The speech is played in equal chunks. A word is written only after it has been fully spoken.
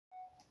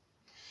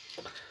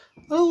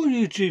Hello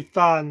YouTube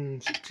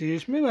fans,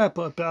 excuse me, I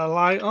put a bit of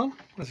light on.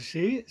 As you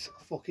see, it's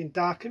fucking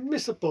dark and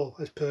miserable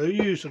as per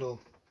usual.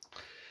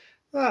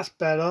 That's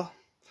better.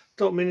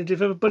 Don't mean to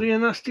give everybody a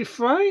nasty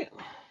fright.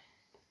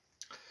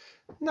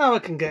 Now I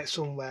can get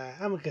somewhere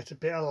and we get a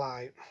bit of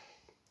light.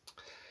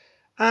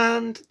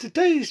 And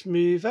today's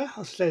movie,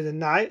 I'll say the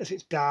night as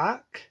it's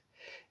dark,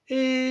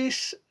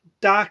 is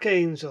Dark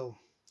Angel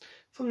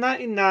from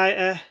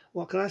 1990.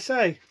 What can I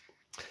say?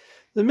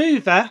 The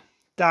movie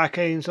Dark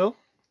Angel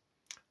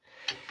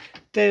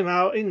came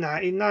out in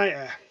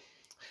 1990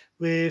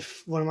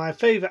 with one of my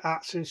favourite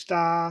action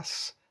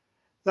stars,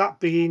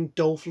 that being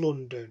Dolph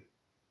Lundgren.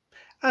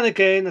 And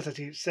again, as I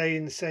keep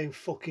saying the same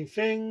fucking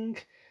thing,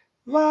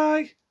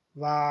 why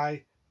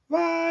the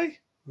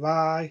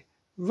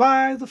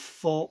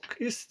fuck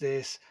is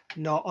this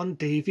not on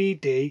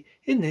DVD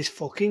in this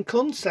fucking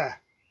country?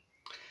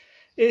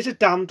 It's a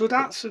damn good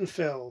action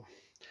film.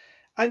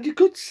 And you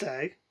could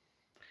say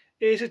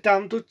it's a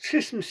damn good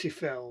Christmassy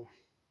film.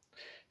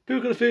 People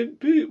are going to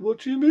think, Pete, what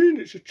do you mean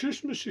it's a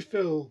Christmassy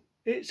film?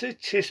 It's a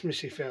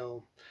Christmassy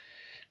film.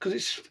 Because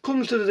it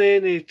comes to the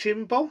day near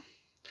Timbo.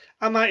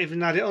 I might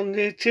even add it on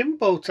near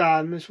Timbo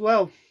time as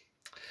well.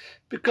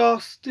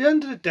 Because at the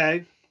end of the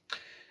day,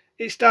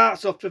 it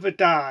starts off with a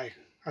guy.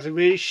 Has a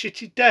really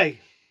shitty day.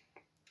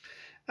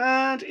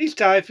 And he's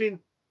driving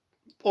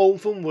home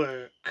from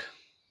work.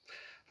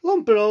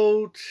 Lumber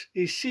road,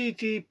 his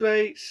CD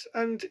brakes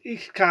and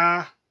his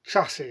car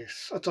chassis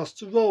across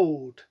the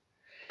road.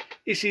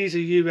 He sees a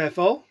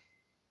UFO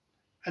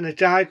and a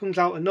guy comes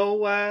out of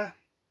nowhere,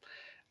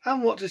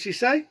 and what does he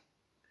say?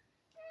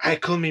 I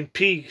come in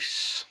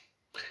peace.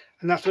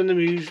 And that's when the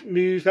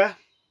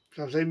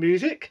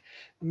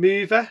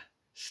movie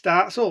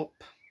starts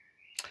up.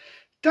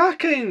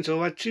 Dark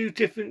Angel had two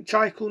different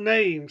title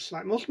names,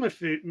 like most of my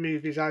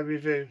movies I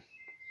review.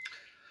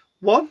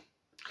 One,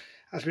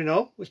 as we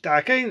know, was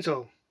Dark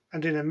Angel,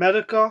 and in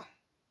America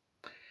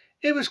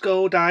it was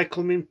called I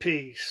Come in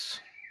Peace.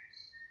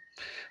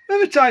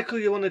 Whatever title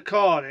you want to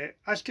call it,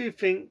 I still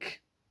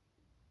think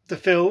the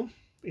film,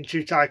 in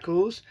two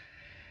titles,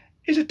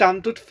 is a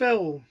damn good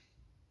film.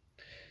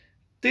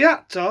 The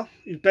actor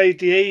who played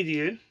the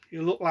alien,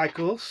 who looked like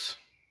us,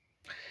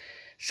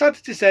 sad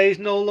to say is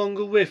no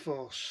longer with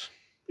us.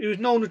 He was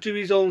known to do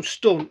his own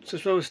stunts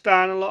as well as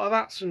starring in a lot of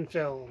action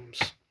films.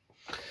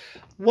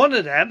 One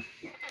of them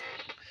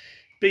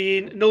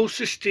being No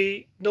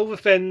Street, No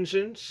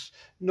Revengeance,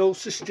 No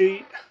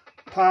Street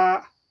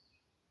Part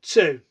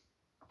 2.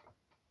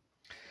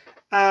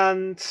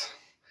 And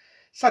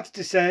sad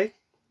to say,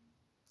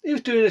 he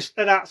was doing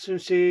an action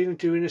scene,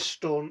 doing a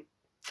stunt,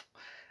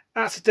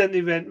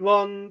 accidentally went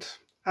wrong,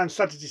 and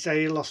sad to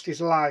say he lost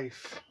his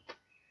life.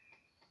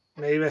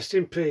 May he rest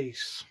in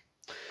peace.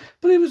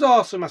 But he was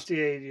awesome as the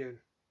alien,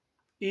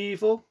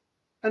 evil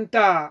and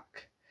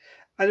dark.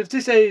 And if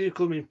this alien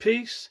come in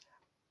peace,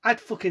 I'd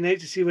fucking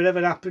hate to see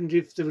whatever happened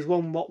if there was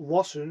one what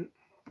wasn't.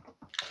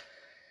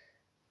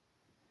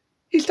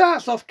 He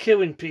starts off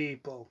killing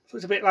people, so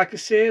it's a bit like a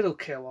serial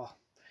killer.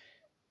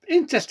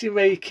 Interesting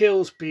way he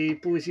kills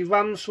people is he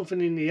rams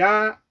something in the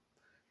heart,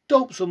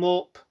 dopes them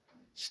up,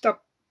 stabs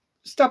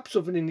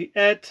something in the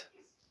head,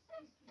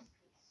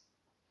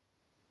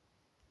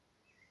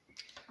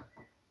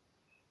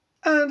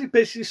 and he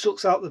basically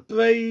sucks out the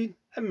brain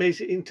and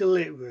makes it into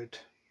liquid.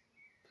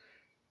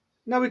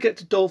 Now we get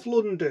to Dolph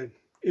Lundgren,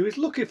 who is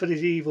looking for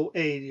his evil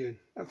alien.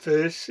 At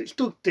first it's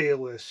Doug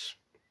Dealers.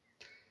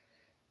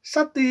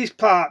 Sadly his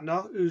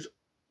partner, who's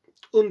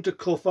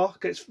undercover,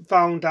 gets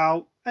found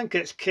out and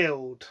gets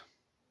killed.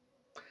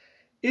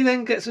 He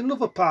then gets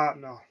another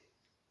partner.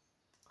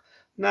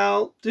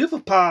 Now the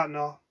other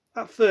partner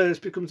at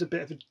first becomes a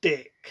bit of a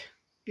dick.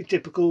 Your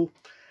typical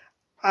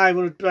I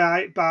want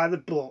to buy the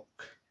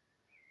book.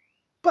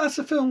 But as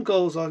the film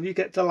goes on you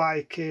get to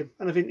like him,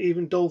 and I think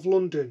even Dolph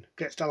Lundgren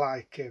gets to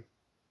like him.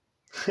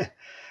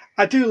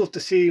 I do love the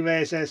scene where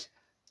he says,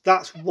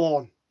 that's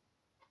one,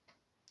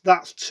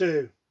 that's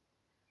two,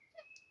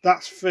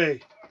 that's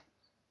three.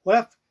 What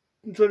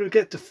happens when we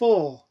get to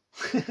four?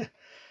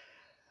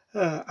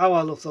 How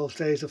I love those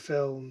days of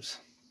films.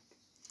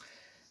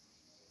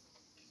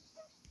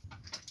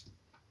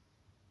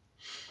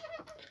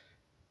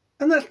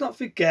 And let's not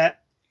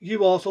forget,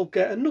 you also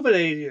get another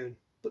alien,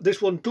 but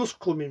this one does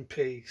come in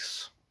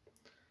peace.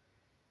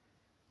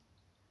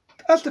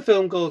 As the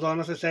film goes on,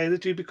 as I say, the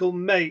two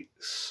become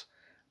mates,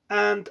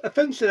 and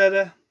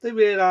eventually they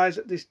realise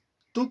that this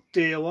Doug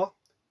Dealer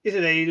is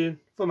an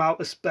alien from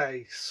outer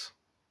space.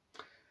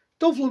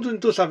 Dolph Lundgren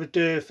does have a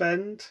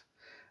girlfriend,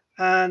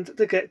 and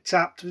they get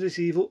tapped with this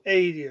evil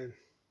alien.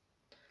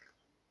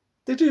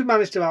 They do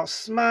manage to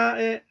outsmart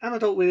it, and I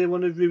don't really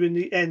want to ruin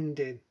the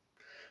ending.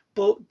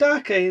 But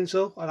Dark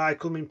Angel, or I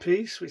Come in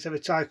Peace, whichever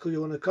title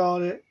you want to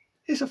call it,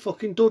 is a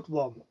fucking good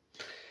one.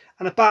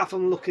 And apart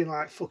from looking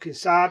like fucking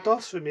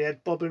Sardos with my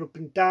head bobbing up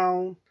and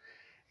down,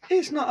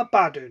 it's not a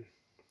bad one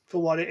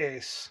for what it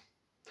is.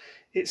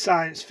 It's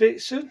science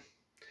fiction,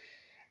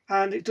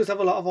 and it does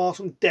have a lot of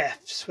awesome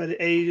deaths where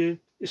the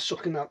alien is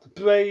sucking out the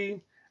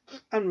brain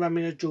and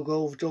ramming a drug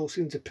overdose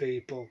into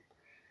people.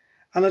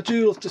 And I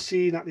do love the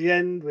scene at the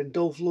end when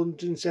Dolph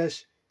Lundgren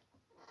says,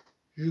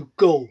 "You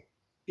go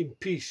in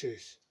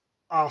pieces,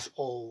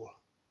 arsehole."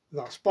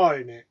 That's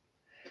spoiling it.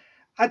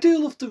 I do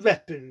love the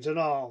weapons and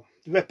all.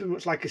 The weapon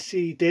looks like a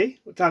CD,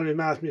 which kind of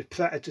reminds me of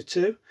Predator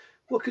 2,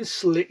 what can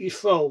slit your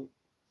throat.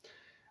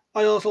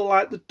 I also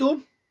like the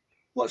gun,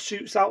 what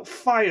shoots out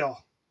fire.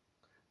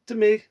 To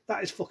me,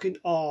 that is fucking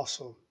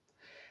awesome.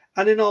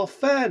 And in all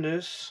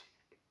fairness,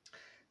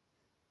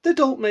 they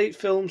don't make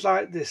films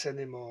like this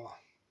anymore.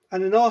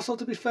 And in also,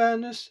 to be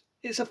fairness,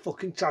 it's a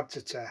fucking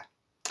tragedy.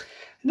 You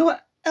know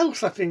what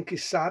else I think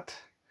is sad?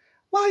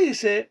 Why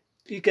is it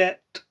you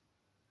get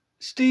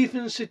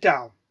Steven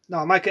Seagal? Now,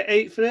 I might get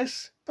 8 for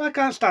this, but I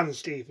can't stand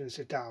Steven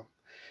Seagal.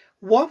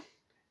 1,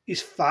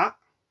 he's fat.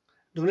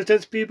 None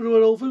against people who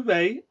are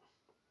overweight.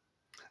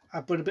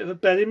 I've put a bit of a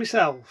belly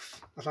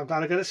myself, as I'm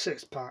trying to get a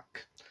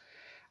 6-pack.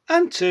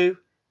 And 2,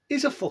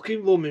 he's a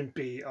fucking woman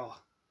beater.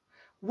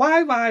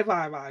 Why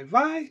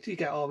do you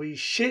get all these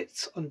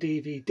shits on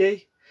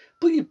DVD,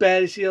 but you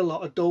barely see a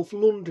lot of Dolph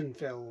Lundgren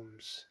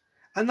films?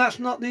 And that's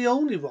not the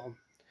only one.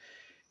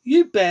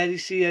 You barely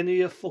see any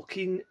of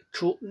fucking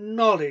Chuck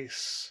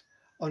Norris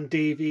on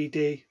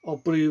DVD or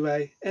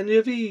Blu-ray, any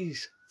of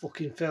these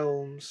fucking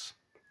films.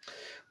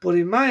 But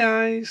in my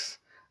eyes,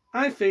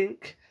 I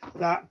think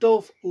that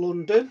Dolph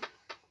Lundgren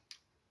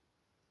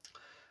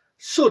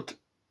should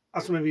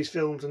have some of these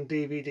films on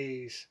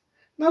DVDs.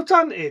 Now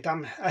granted,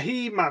 I'm a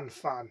He-Man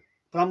fan,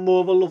 but I'm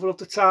more of a lover of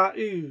the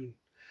cartoon.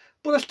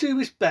 But I still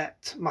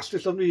respect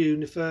Masters of the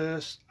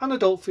Universe, and I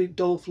don't think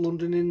Dolph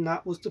Lundgren in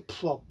that was the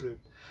problem.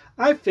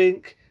 I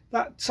think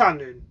that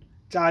Tannen,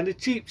 trying to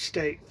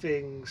cheapskate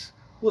things,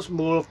 was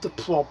more of the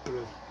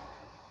problem.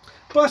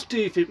 But I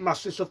still think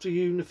Masters of the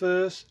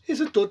Universe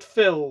is a good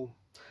film.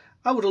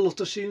 I would have loved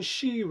to have seen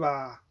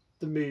She-Ra,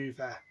 the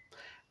movie,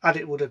 and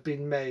it would have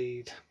been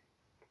made.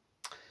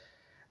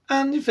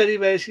 And you very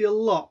rarely see a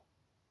lot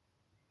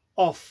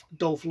of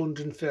Dolph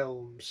Lundgren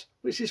films,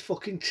 which is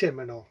fucking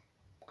criminal.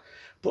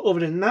 But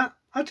other than that,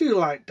 I do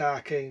like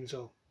Dark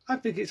Angel. I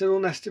think it's an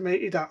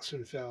underestimated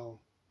action film.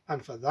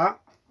 And for that,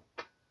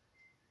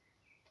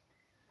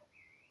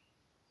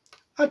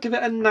 I'd give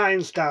it a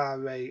 9-star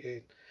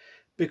rating.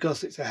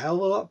 Because it's a hell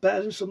of a lot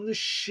better than some of the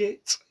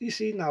shit you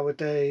see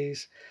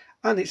nowadays.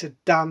 And it's a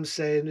damn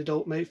shame they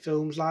don't make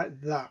films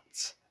like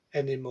that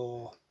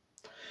anymore.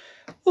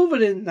 Other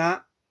than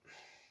that,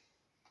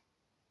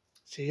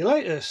 see you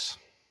later.